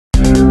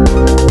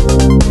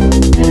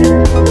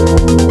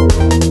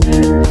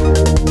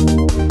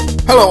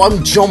Hello,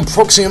 I'm John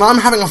Proxy, and I'm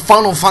having a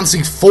Final Fantasy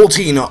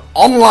XIV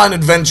online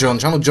adventure on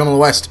Channel John of the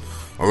West,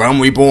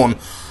 around Reborn.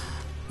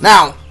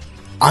 Now,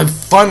 I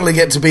finally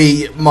get to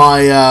be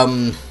my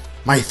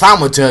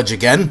thaumaturge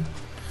again.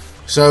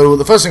 So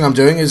the first thing I'm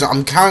doing is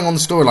I'm carrying on the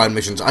storyline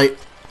missions. I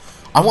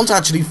want to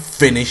actually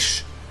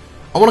finish.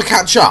 I want to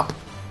catch up,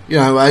 you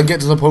know, and get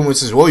to the point where it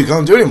says, "Well, you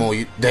can't do anymore.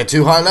 They're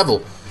too high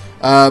level."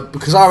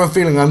 Because I have a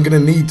feeling I'm going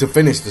to need to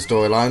finish the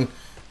storyline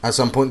at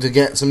some point to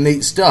get some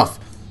neat stuff.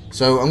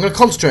 So I'm going to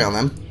concentrate on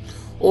them.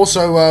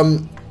 Also,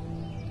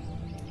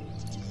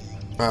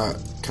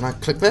 can I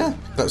click there?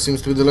 That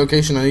seems to be the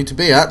location I need to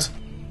be at.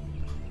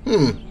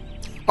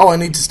 Oh, I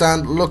need to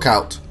stand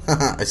lookout.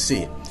 I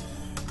see.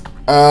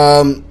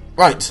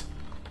 Right.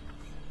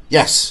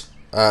 Yes.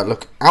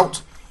 Look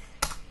out.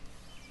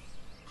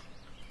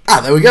 Ah,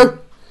 there we go.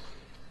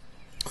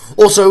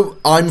 Also,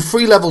 I'm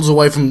 3 levels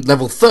away from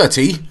level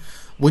 30,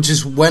 which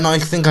is when I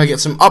think I get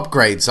some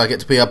upgrades. I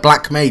get to be a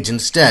black mage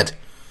instead.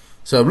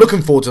 So I'm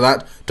looking forward to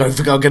that. Don't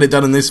think I'll get it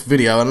done in this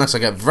video unless I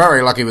get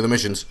very lucky with the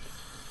missions.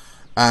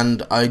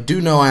 And I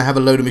do know I have a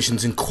load of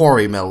missions in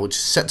Quarry Mill, which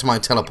is set to my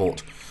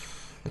teleport.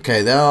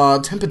 Okay, there are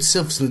tempered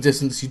sylphs in the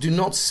distance. You do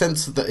not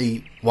sense that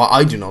they... Well,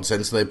 I do not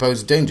sense that they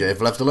pose a danger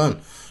if left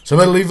alone. So I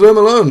better leave them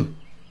alone.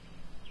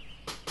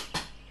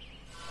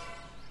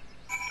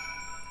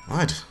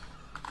 Right.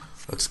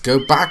 Let's go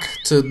back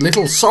to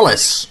Little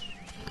Solace.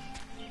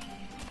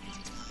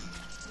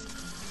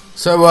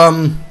 So,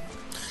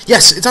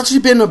 yes, it's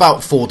actually been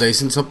about 4 days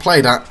since I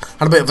played. I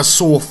had a bit of a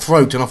sore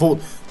throat, and I thought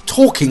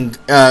talking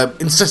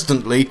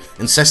incessantly,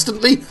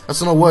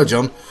 that's not a word,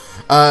 John,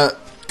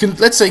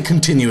 let's say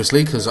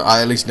continuously, because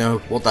I at least know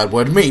what that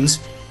word means,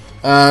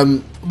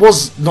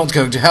 was not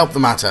going to help the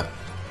matter.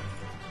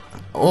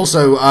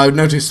 Also, I've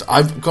noticed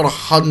I've got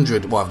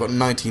 100, well, I've got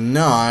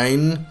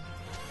 99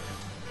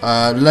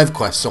 Lev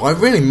quests, so I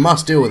really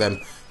must deal with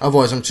them,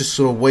 otherwise I'm just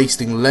sort of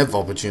wasting Lev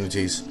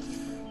opportunities.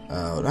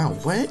 Now,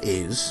 where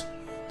is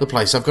the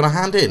place I've got to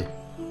hand in?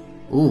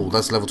 Ooh,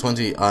 that's level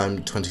 20,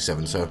 I'm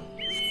 27, so...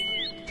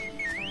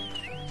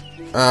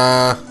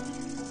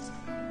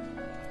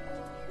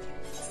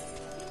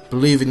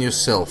 Believe in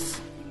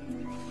yourself.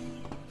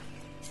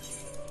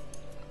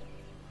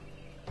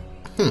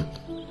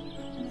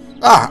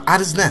 Ah,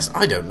 Adder's Nest.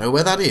 I don't know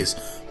where that is.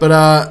 But,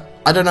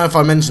 I don't know if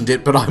I mentioned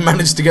it, but I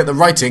managed to get the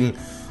writing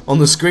on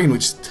the screen,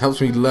 which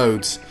helps me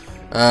loads.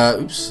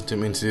 Oops,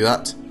 didn't mean to do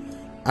that.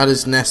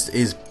 Adder's Nest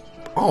is...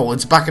 Oh,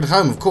 it's back at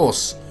home, of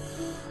course.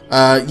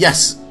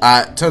 Yes,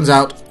 turns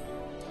out...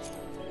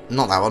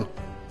 Not that one.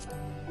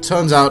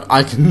 Turns out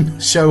I can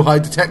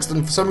hide the text,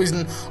 and for some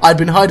reason I'd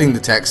been hiding the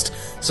text.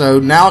 So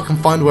now I can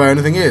find where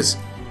anything is.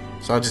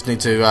 So I just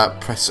need to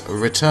press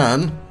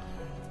return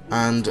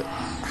and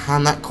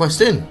hand that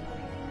quest in.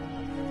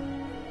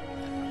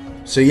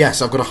 So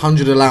yes, I've got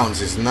 100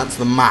 allowances, and that's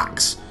the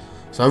max.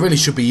 So I really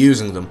should be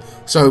using them.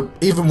 So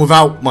even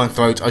without my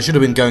throat, I should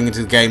have been going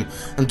into the game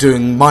and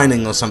doing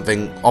mining or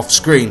something off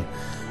screen.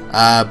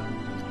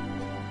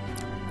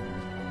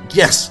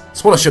 Yes,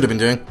 that's what I should have been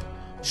doing.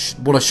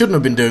 What I shouldn't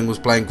have been doing was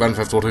playing Grand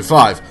Theft Auto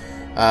 5.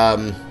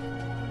 Damn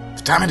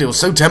it, it was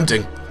so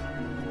tempting.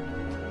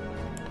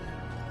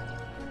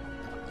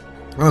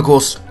 And of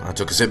course, I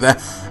took a sip there.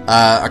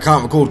 I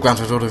can't record Grand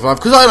Theft Auto 5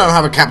 because I don't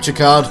have a capture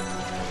card.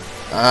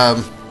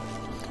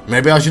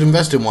 Maybe I should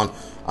invest in one.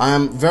 I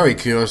am very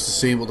curious to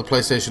see what the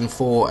PlayStation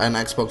 4 and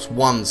Xbox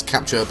One's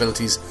capture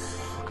abilities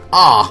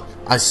are.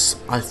 I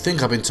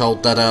think I've been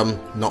told that,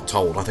 not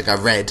told, I think I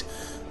read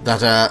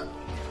that,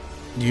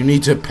 you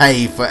need to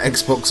pay for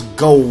Xbox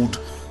Gold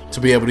to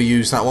be able to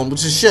use that one,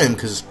 which is a shame,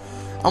 because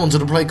I wanted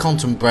to play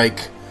Quantum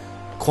Break,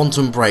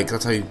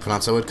 that's how you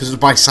pronounce that word, because it was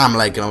by Sam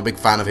Lake, and I'm a big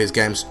fan of his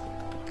games.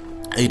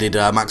 He did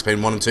Max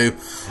Payne 1 and 2,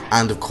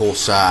 and of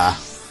course,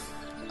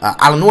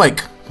 Alan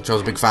Wake, which I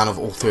was a big fan of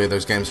all 3 of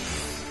those games.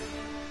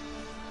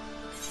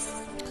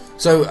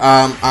 So,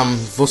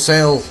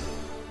 Vosale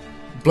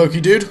Blokey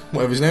Dude,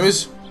 whatever his name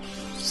is,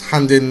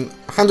 hand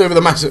over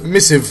the massive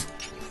missive.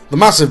 The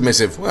massive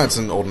missive. Well, that's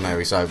an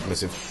ordinary size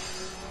missive.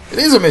 It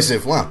is a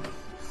missive. Wow.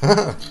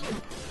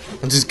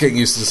 I'm just getting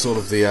used to sort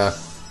of the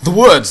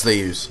words they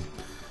use.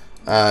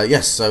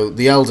 Yes. So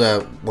the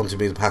Elder wanted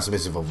me to pass a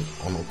missive on,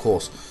 of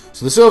course.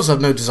 So the Sylphs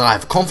have no desire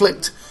for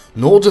conflict,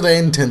 nor do they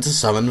intend to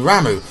summon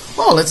Ramu.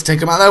 Well, let's take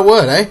them at their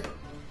word, eh?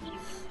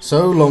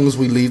 So long as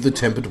we leave the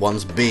tempered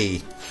ones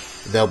be,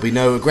 there'll be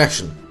no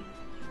aggression.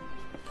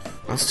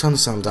 Let's turn the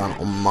sound down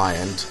on my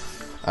end.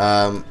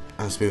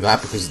 Let's move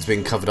that because it's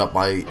being covered up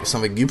by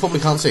something you probably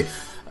can't see.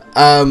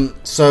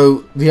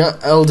 So the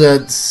Elder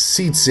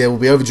Seedseer will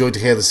be overjoyed to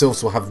hear the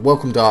Sylphs will have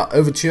welcomed our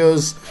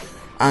overtures,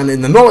 and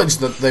in the knowledge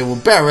that they will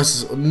bear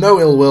us no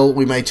ill will,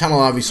 we may channel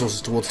our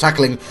resources towards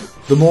tackling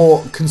the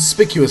more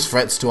conspicuous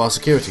threats to our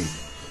security.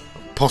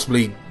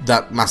 Possibly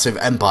that massive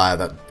empire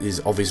that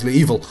is obviously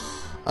evil.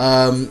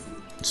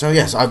 So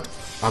yes,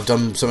 I've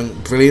done something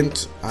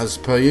brilliant as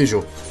per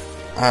usual.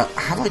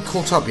 Have I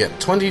caught up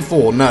yet?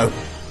 24? No,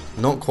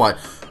 not quite.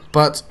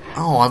 But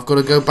oh, I've got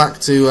to go back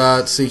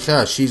to see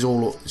her. She's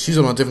on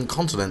a different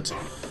continent.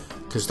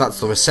 because that's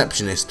the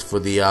receptionist for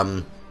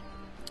the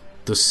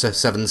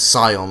seven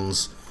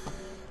scions.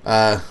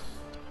 So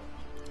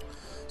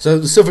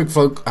the Sylphic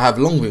folk have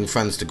long been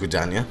friends to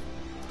Gridania.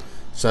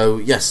 So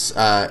yes,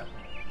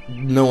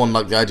 no one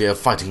liked the idea of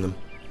fighting them.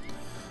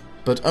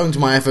 But owing to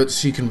my efforts,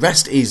 she can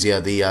rest easier,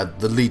 the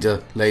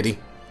leader lady.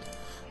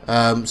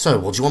 So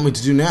what do you want me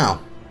to do now?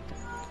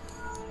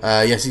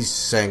 Yes, he's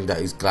saying that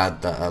he's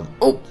glad that...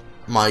 oh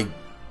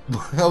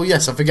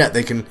yes, I forget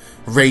they can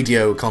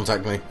radio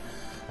contact me.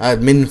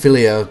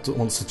 Minfilia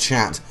wants to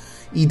chat.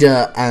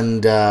 Ida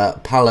and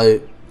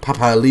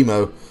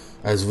Papalimo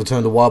has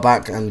returned a while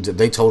back, and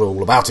they told her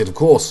all about it, of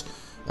course.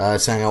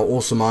 Saying how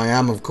awesome I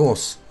am, of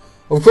course.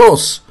 Of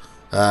course!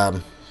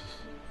 Of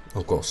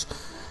course.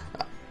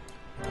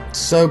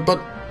 So, but,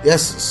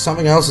 yes,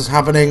 something else is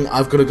happening.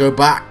 I've got to go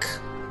back.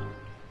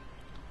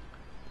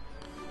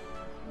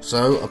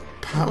 So,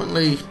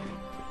 apparently...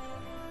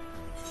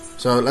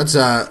 So, let's,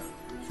 yeah,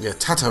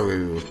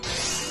 Tataru.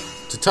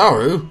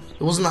 Tataru?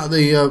 Wasn't that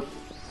the, oh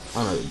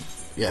no,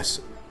 yes.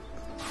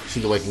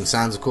 She's Awakening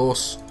Sands, of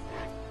course.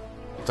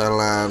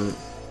 Dalan.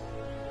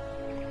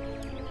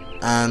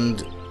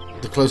 And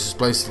the closest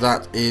place to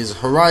that is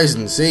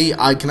Horizon. See,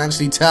 I can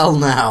actually tell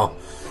now.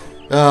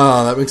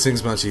 Oh, that makes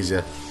things much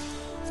easier.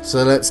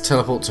 So let's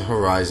teleport to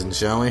Horizon,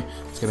 shall we?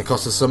 It's going to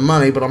cost us some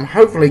money, but I'm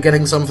hopefully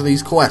getting some for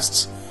these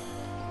quests.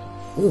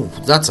 Ooh,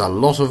 that's a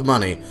lot of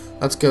money.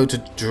 Let's go to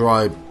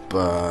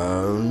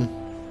Drybone.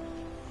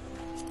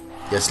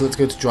 Yes, let's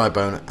go to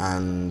Drybone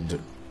and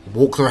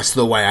walk the rest of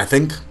the way, I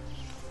think.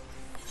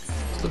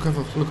 Look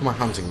at my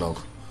hunting log.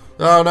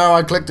 Oh no,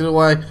 I clicked it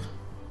away.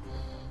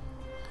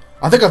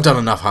 I think I've done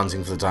enough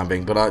hunting for the time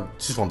being, but I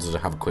just wanted to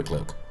have a quick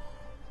look.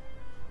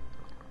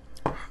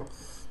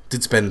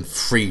 Did spend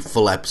 3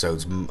 full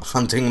episodes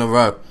hunting in a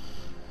row.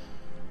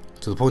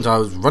 To the point I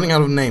was running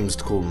out of names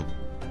to call them.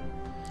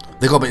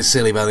 They got a bit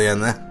silly by the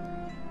end there.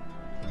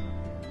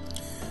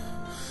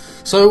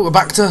 So, we're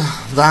back to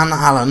Van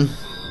Allen.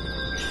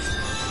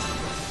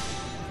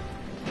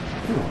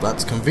 Ooh,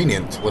 that's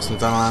convenient. Western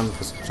Thanalan,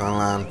 Western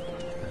Thanalan,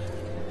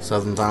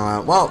 Southern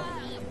Thanalan. Well,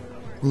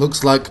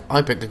 looks like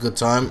I picked a good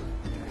time.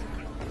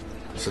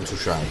 Central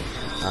Shroud.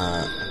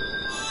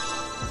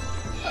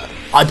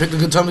 I picked a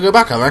good time to go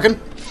back, I reckon.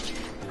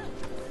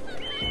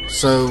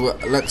 So,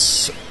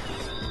 let's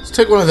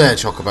take one of their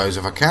chocobos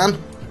if I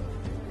can.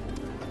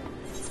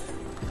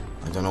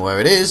 I don't know where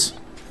it is,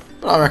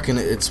 but I reckon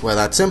it's where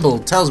that symbol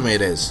tells me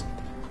it is.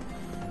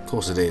 Of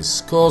course it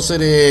is. Of course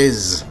it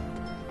is.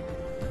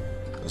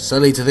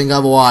 Silly to think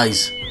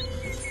otherwise.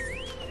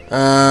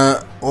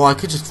 Or I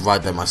could just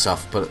ride there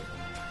myself, but...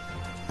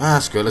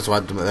 screw it, let's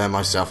ride there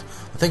myself.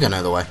 I think I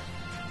know the way.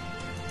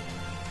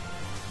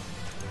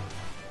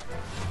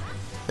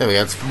 There we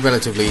go, it's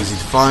relatively easy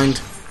to find.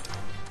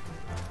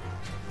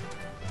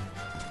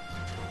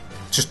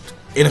 Just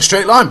in a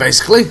straight line,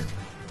 basically.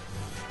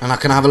 And I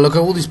can have a look at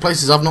all these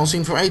places I've not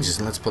seen for ages.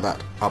 And let's put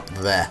that up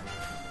there.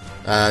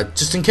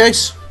 Just in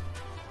case.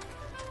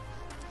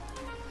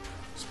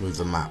 Let's move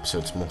the map so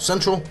it's more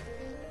central.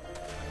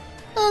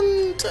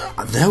 And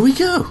there we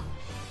go.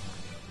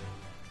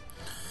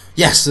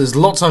 Yes, there's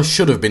lots I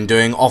should have been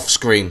doing off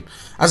screen,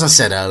 as I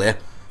said earlier.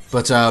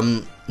 But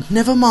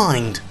never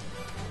mind.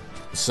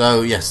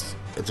 So yes,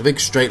 it's a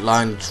big straight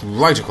line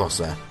right across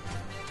there.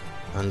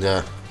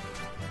 And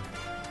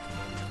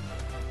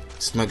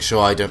just make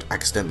sure I don't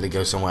accidentally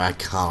go somewhere I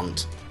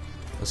can't.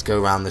 Let's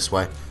go around this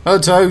way. Oh,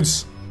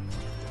 Toads!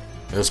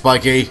 Hello,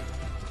 Spiky!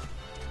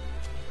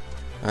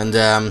 And,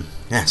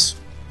 yes.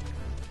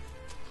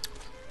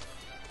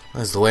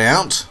 There's the way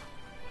out.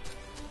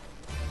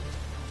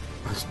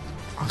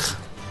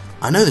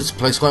 I know this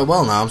place quite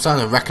well now. I'm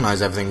starting to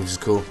recognise everything, which is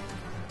cool.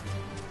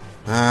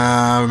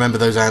 Remember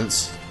those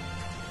ants.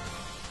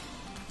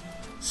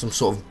 Some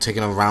sort of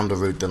taking a rounder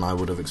route than I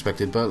would have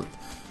expected, but...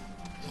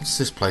 What's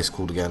this place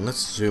called again? Let's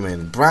zoom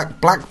in. Black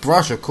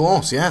Brush, of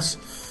course, yes.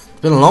 It's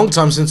been a long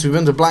time since we've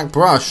been to Black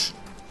Brush.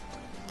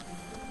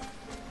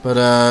 But,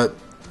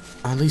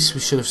 at least we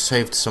should have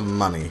saved some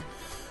money.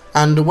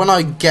 And when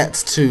I get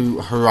to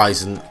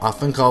Horizon, I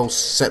think I'll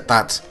set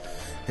that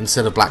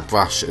instead of Black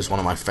Brush as one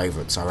of my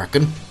favourites, I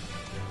reckon.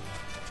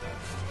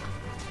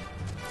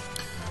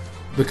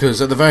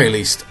 Because at the very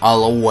least,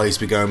 I'll always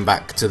be going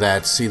back to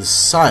there to see the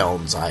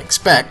Scions, I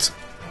expect.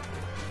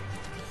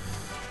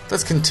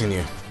 Let's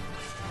continue.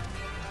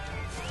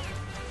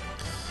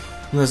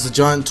 And there's the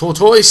giant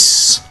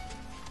tortoise.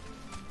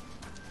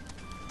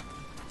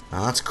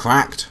 Now that's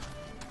cracked.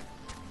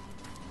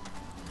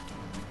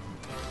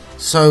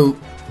 So,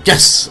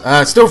 yes,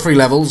 still 3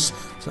 levels.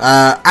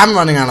 I'm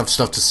running out of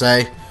stuff to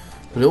say,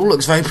 but it all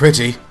looks very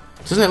pretty.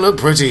 Doesn't it look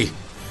pretty?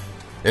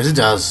 Yes, it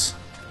does.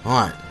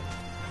 Alright.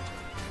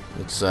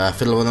 Let's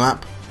fiddle with the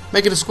map.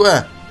 Make it a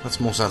square.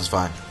 That's more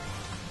satisfying.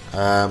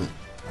 And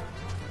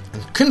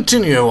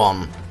continue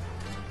on.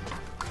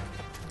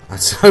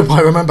 Let's hope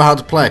I remember how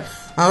to play.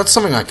 Oh, that's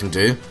something I can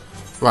do.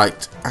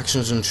 Right,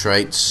 actions and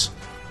traits.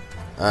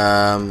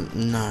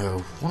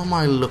 No. What am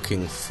I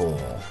looking for?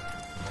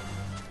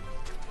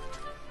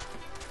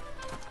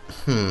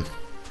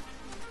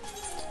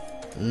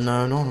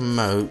 No, not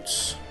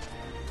emotes.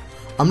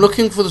 I'm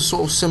looking for the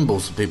sort of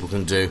symbols that people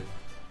can do.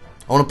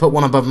 I want to put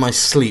one above my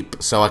sleep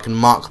so I can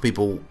mark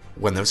people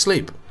when they're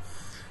asleep.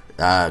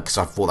 Because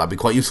I thought that'd be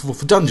quite useful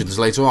for dungeons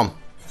later on.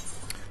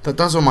 That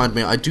does remind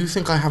me, I do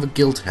think I have a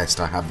guild test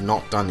I have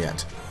not done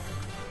yet.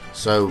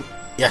 So,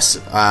 yes,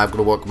 I've got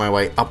to work my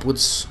way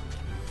upwards.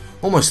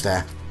 Almost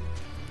there.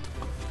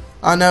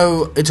 I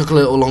know it took a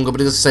little longer,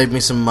 but it does save me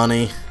some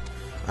money.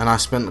 And I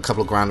spent a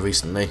couple of grand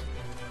recently.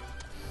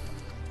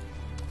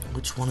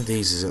 Which one of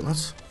these is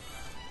it?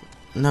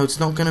 No, it's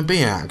not going to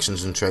be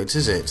actions and traits,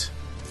 is it?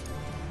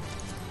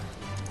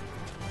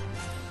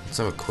 Let's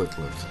have a quick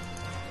look.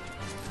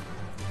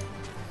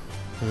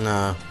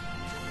 No.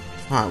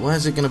 Alright,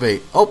 where's it going to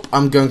be? Oh,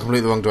 I'm going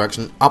completely the wrong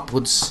direction.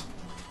 Upwards.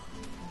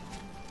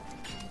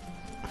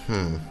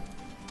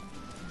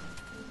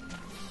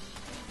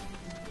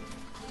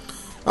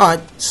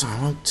 Alright, so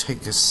I won't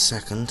take a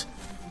second.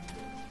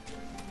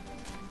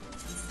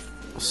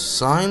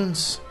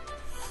 Signs.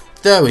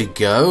 There we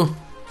go.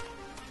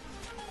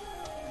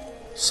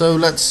 So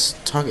let's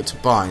target to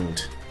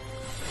bind.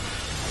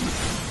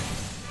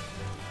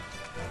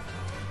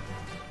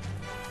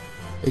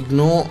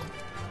 Ignore.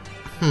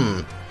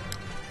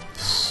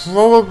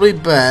 Probably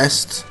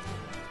best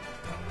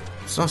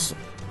just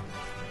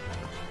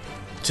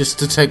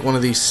to take one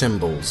of these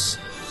symbols.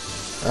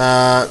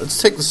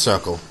 Let's take the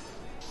circle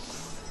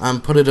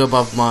and put it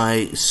above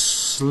my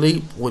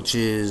sleep, which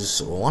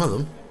is one of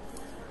them.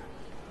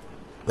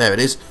 There it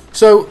is.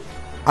 So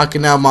I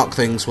can now mark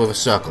things with a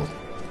circle.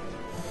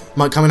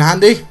 Might come in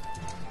handy.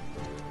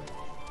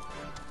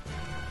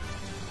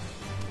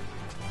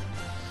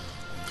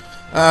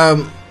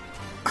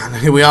 And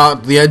here we are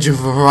at the edge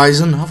of the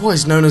horizon,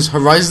 otherwise known as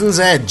Horizon's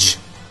Edge.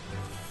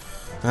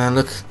 And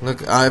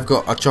look, I've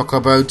got a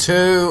chocobo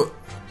too.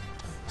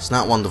 Isn't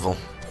that wonderful?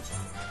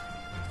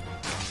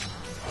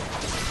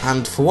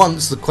 And for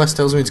once, the quest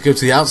tells me to go to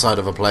the outside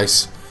of a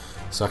place,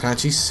 so I can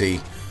actually see.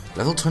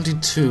 Level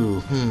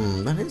 22.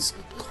 That is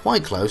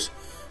quite close,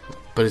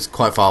 but it's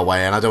quite far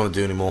away, and I don't want to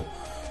do any more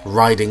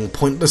riding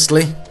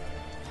pointlessly.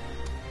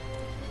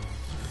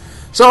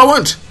 So I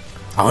won't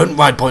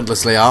ride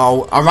pointlessly.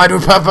 I'll ride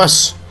with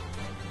purpose.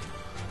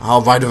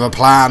 I'll ride with a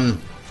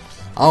plan.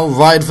 I'll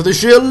ride for the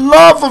sheer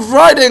love of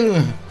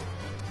riding.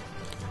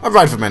 I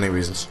ride for many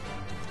reasons.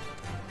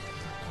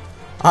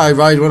 I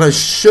ride when I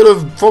should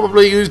have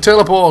probably used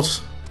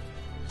teleport.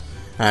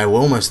 We're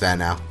almost there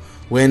now.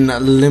 We're in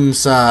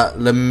Leminsa,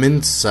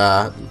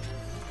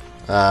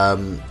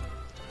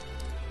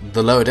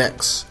 the lower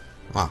decks.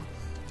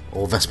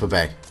 Or Vesper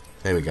Bay.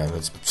 There we go.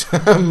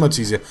 That's much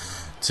easier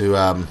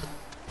to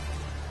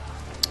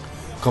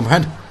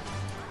comprehend.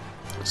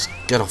 Let's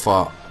get off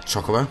our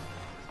chocobo.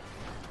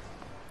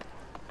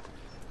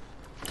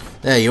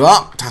 There you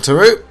are,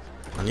 Tataru.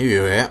 I knew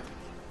you were here.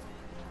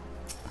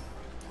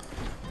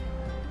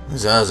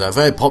 There's Urza, a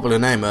very popular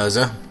name,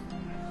 Urza.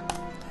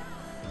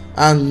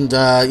 And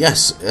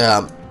yes,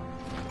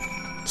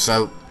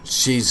 so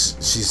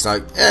she's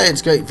like, hey,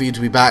 it's great for you to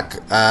be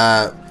back.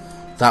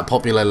 That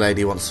popular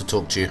lady wants to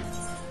talk to you.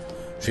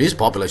 She is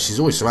popular. She's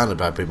always surrounded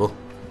by people.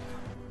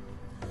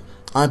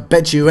 I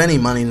bet you any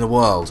money in the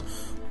world,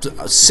 £6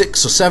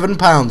 or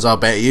 £7, I'll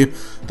bet you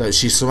that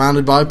she's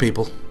surrounded by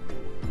people.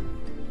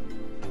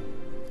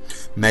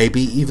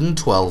 Maybe even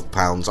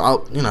 £12.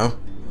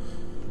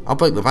 I'll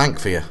break the bank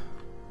for you.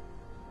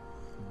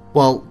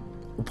 Well,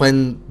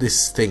 when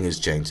this thing is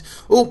changed.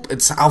 Oh,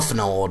 it's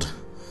Alphanord.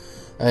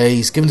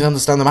 He's given to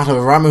understand the matter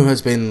of Ramu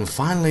has been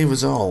finally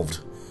resolved.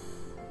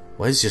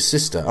 Where's your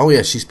sister? Oh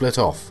yeah, she split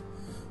off.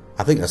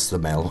 I think that's the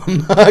male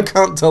one. I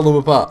can't tell them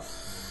apart.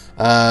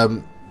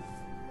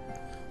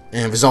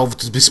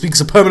 Resolved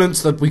bespeaks a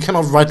permanence that we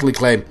cannot rightly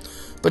claim.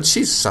 But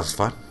she's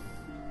satisfied.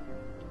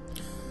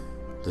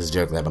 There's a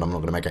joke there, but I'm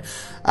not going to make it.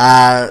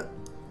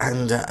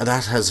 And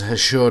that has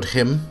assured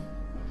him.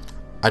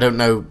 I don't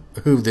know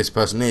who this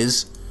person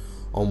is,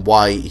 on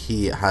why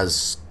he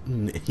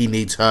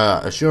needs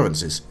her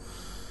assurances.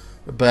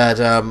 But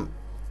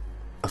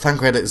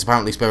Thancred is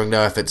apparently sparing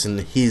no efforts in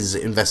his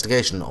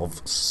investigation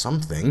of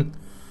something.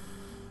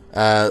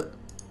 I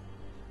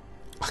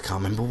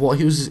can't remember what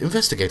he was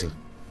investigating.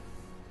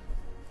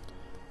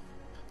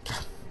 You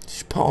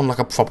should put on like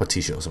a proper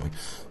t-shirt or something.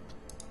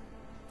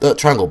 That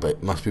triangle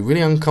bit must be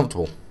really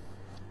uncomfortable.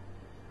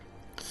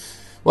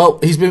 Well,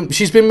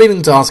 she's been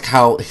meaning to ask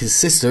how his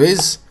sister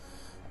is,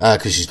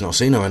 because she's not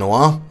seen her in a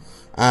while,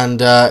 and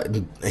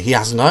he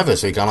hasn't either,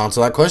 so he can't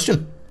answer that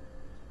question.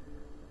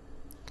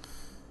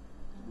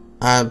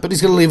 But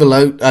he's going to leave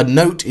a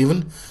note,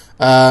 even,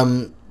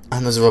 and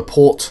there's a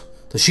report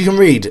that she can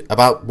read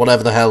about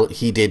whatever the hell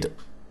he did,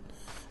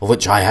 of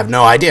which I have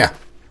no idea.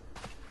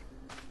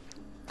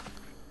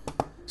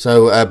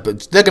 So,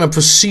 but they're going to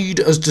proceed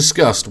as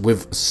discussed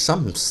with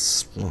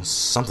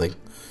something.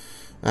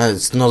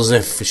 It's not as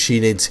if she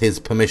needs his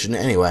permission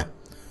anyway.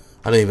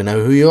 I don't even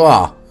know who you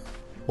are.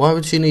 Why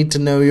would she need to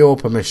know your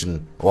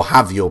permission? Or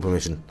have your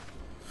permission?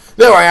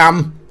 There I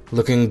am!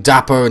 Looking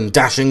dapper and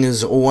dashing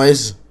as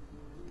always.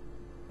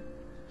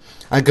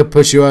 I could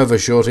push you over,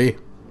 shorty.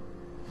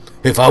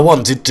 If I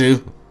wanted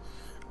to,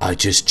 I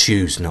just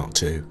choose not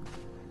to.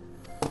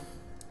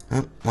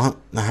 Well,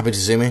 they're happy to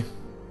see me.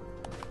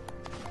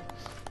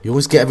 You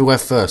always get everywhere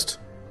first.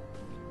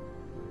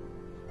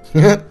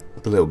 The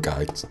little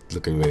guy's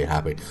looking really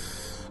happy.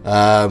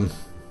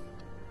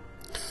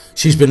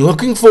 She's been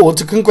looking forward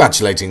to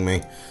congratulating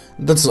me.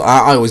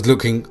 I always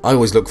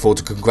look forward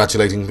to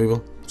congratulating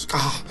people.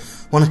 I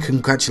want to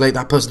congratulate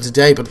that person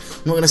today, but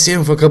I'm not going to see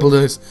him for a couple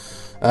of days.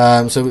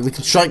 So we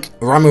can strike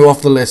Ramu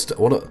off the list.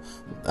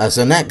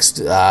 So next,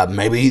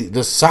 maybe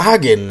the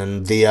Sahagin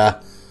and the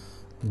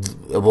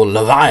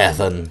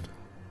Leviathan.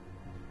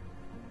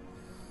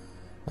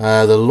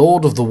 The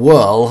Lord of the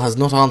Whirl has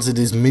not answered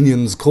his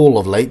minion's call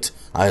of late.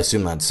 I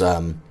assume that's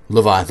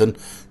Leviathan,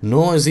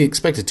 nor is he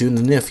expected to in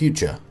the near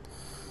future.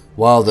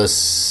 While the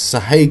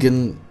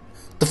Sahagin,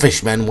 the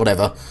fishmen,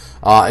 whatever,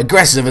 are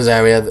aggressive as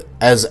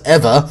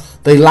ever,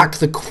 they lack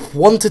the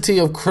quantity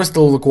of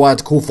crystal required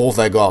to call forth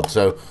their god,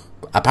 so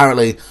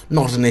apparently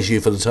not an issue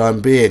for the time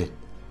being.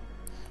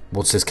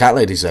 What's this cat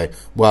lady say?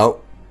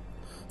 Well,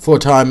 for a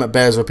time it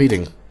bears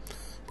repeating.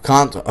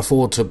 Can't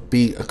afford to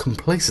be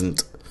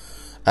complacent.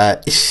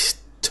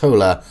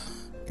 Ishtola,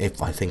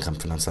 if I think I'm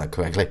pronouncing that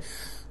correctly.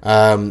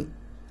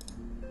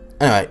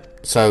 Anyway,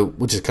 so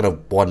we're just kind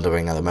of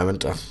wondering at the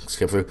moment.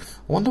 Skip through.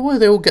 I wonder why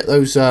they all get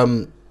those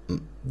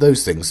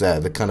things there,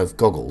 the kind of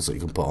goggles that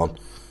you can put on.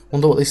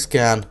 Wonder what they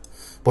scan.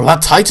 What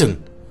about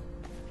Titan?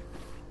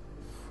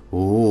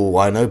 Ooh,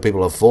 I know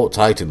people have fought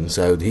Titan,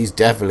 so he's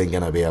definitely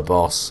going to be a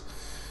boss.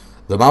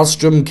 The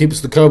Maelstrom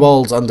keeps the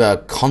kobolds under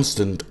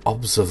constant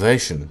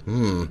observation.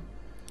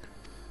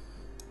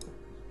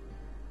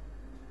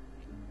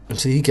 And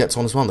so he gets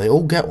one as well. They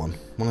all get one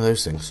of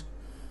those things.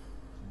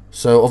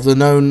 So, of the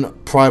known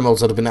primals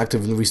that have been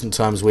active in recent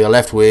times, we are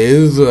left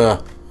with,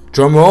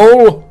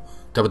 drumroll,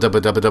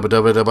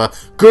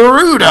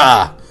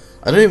 Garuda!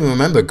 I don't even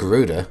remember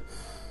Garuda.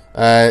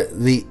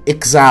 The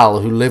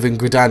Ixal who live in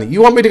Gridania.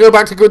 You want me to go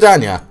back to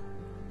Gridania?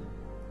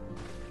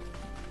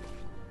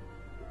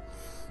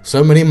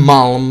 So many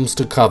malms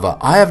to cover.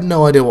 I have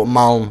no idea what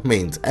malm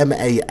means.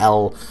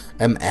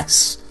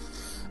 M-A-L-M-S.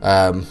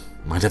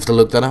 Might have to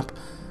look that up.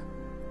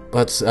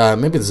 But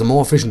maybe there's a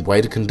more efficient way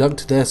to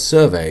conduct their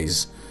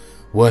surveys.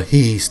 Were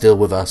he still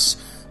with us?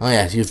 Oh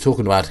yeah, you've talked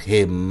about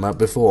him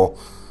before.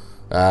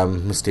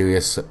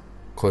 Mysterious,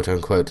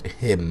 quote-unquote,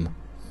 him.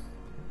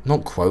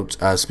 Not quote,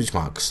 speech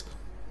marks.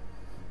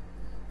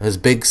 There's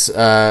Biggs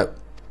and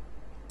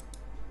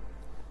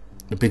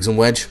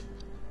Wedge.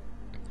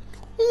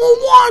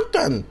 What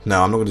then?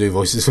 No, I'm not going to do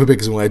voices for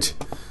Biggs and Wedge.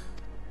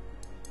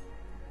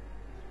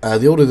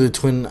 The Order of the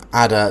Twin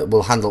Adder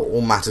will handle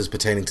all matters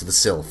pertaining to the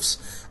Sylphs,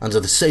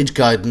 under the sage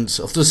guidance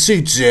of the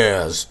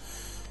Soothsayers.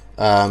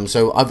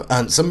 So I've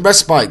earned some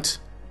respite.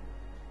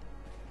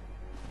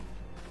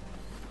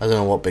 I don't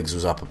know what Biggs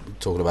was up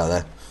talking about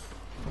there.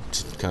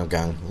 Just kind of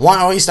going, why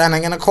are we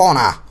standing in a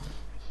corner?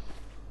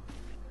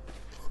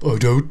 I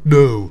don't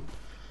know.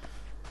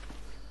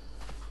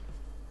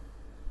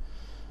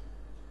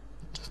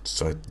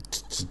 Sorry,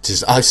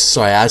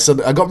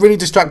 I got really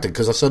distracted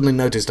because I suddenly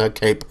noticed her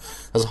cape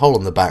has a hole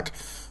in the back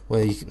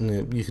where you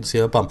can see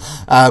her bum.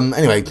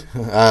 Anyway,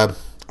 I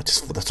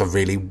just thought that's a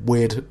really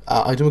weird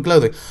item of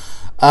clothing.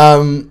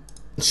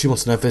 She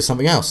wants to know if there's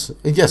something else.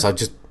 Yes, I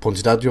just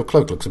pointed out your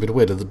cloak looks a bit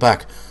weird at the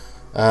back.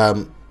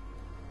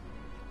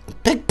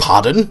 Beg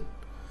pardon?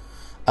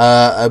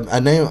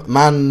 A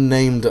man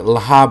named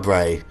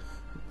Lahabre,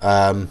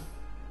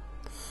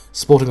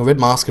 sporting a red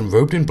mask and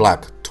robed in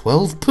black.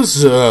 12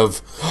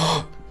 preserve.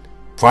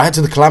 Prior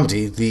to the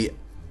calamity, the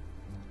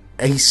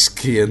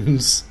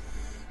Asians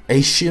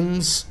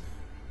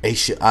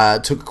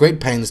took great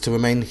pains to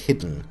remain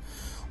hidden.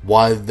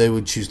 Why they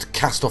would choose to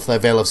cast off their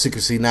veil of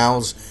secrecy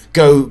now's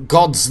go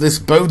gods, this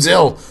bodes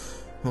ill.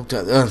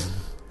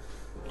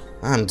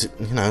 And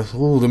you know,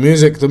 ooh, the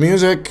music.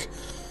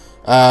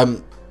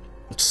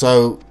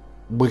 So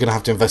we're gonna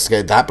have to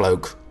investigate that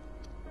bloke.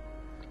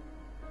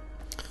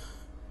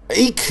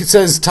 Eek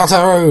says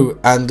Tataro,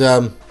 and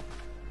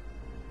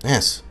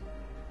yes.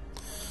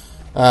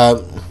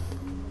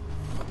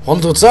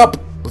 Wonder what's up?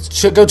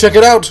 Let's go check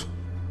it out.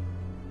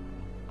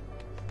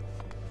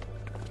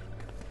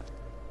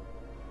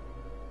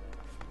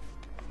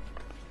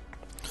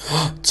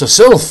 It's a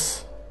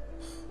sylph.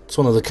 It's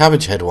one of the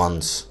cabbage head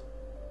ones.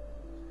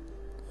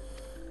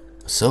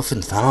 A sylph in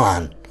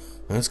Thanalan.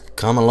 It's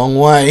come a long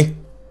way.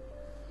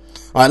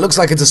 Alright, looks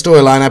like it's a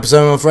storyline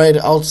episode, I'm afraid.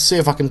 I'll see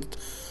if I can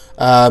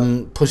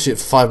push it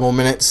for 5 more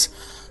minutes.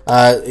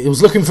 It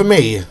was looking for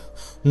me,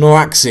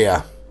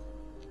 Noraxia.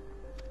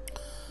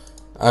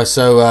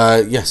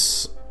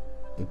 Yes,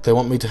 they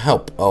want me to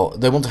help. Oh,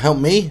 they want to help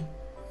me?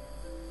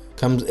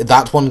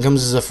 That one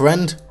comes as a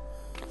friend?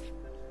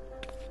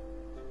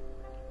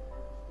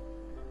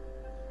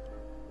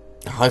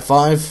 High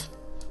five.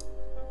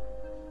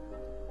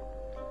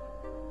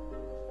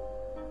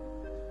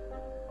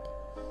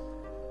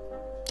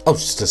 Oh,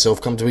 just a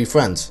sylph come to be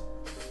friends.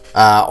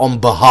 On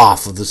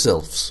behalf of the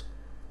sylphs.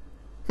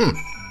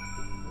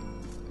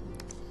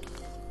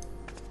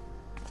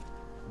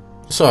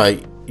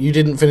 Sorry, you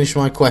didn't finish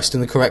my quest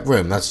in the correct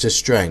room. That's just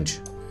strange.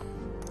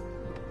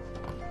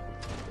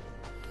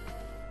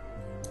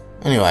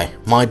 Anyway,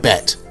 my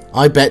bet.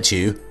 I bet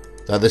you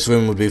that this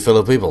room would be full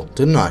of people,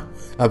 didn't I?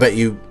 I bet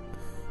you...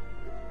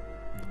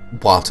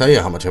 Well, I'll tell you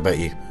how much I bet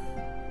you.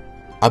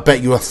 I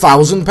bet you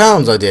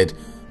 £1,000 I did.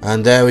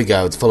 And there we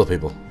go, it's full of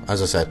people,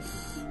 as I said.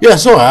 Yeah,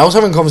 sorry, I was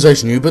having a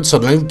conversation with you, but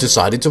suddenly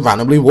decided to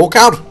randomly walk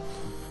out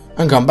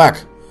and come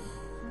back.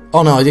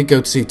 Oh no, I did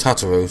go to see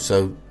Tataru,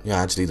 so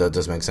yeah, actually that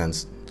does make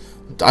sense.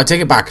 I take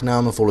it back, now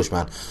I'm a foolish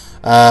man.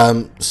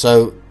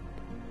 So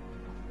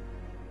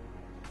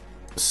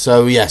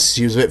yes,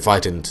 she was a bit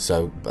frightened,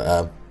 so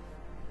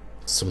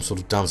some sort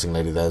of dancing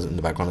lady there in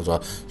the background as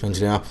well,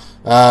 strangely now.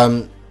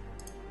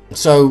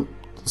 So,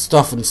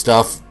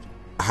 stuff,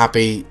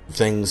 happy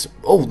things.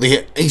 Oh,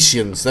 the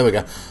Asians, there we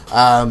go.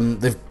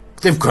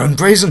 They've grown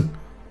brazen.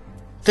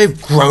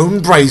 They've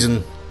grown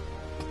brazen.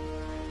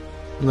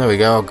 There we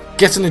go. I'll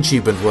get an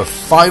achievement worth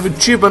 5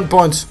 achievement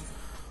points.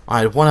 I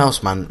had one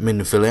else, man,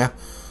 Minophilia.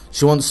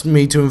 She wants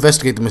me to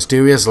investigate the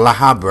mysterious La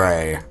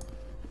Habre.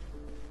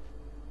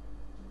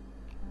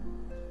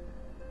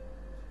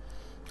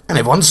 And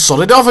everyone's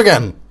sodded off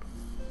again.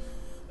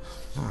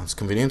 Oh, that's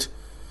convenient.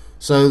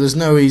 So there's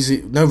no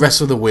rest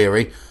for the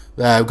weary.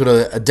 We've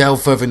got to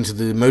delve further into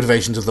the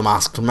motivations of the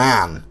masked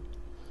man.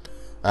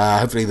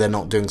 Hopefully they're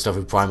not doing stuff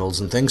with primals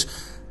and things.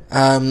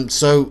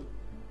 So,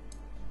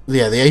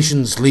 yeah, the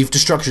Asians leave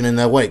destruction in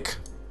their wake.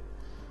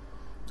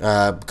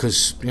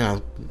 Because, you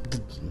know,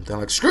 they're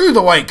like, screw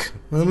the wake!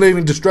 I'm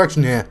leaving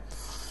destruction here.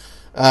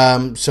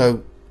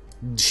 So,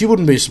 she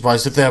wouldn't be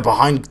surprised if they're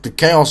behind the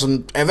chaos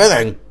and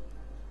everything.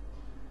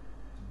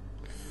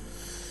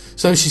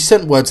 So she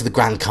sent word to the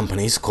Grand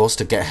Companies, of course,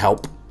 to get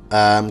help.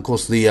 Of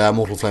course, the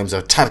Mortal Flames are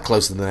a tad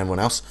closer than everyone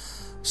else.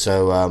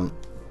 So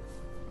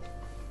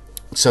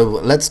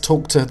let's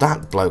talk to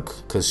that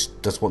bloke, because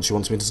that's what she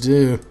wants me to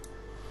do.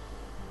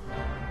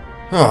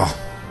 Oh.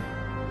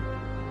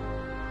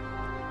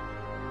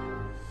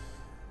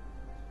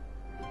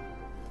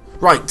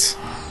 Right.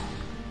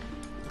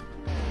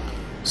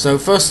 So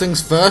first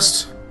things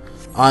first,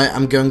 I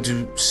am going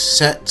to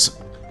set...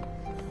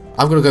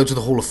 I'm going to go to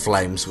the Hall of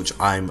Flames, which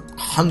I'm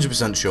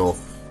 100% sure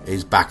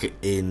is back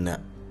in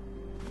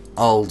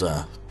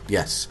Alder.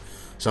 Yes.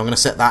 So I'm going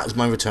to set that as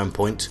my return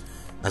point,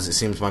 as it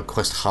seems my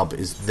quest hub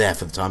is there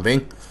for the time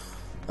being.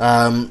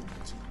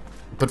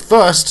 But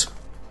first,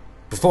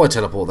 before I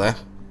teleport there,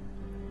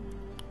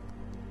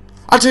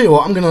 I'll tell you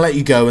what, I'm going to let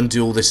you go and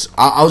do all this.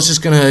 I was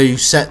just going to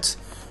set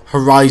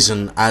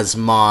Horizon as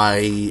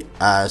my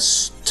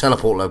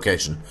teleport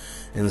location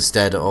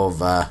instead of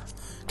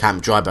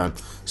Camp Drybone.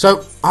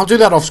 So, I'll do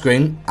that off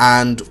screen,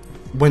 and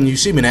when you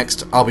see me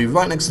next, I'll be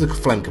right next to the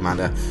Flame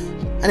Commander.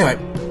 Anyway,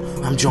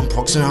 I'm John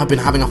Proxon, and I've been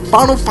having a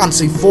Final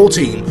Fantasy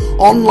XIV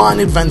online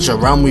adventure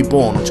around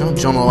Reborn on Channel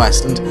John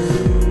West, and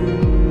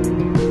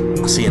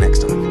I'll see you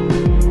next time.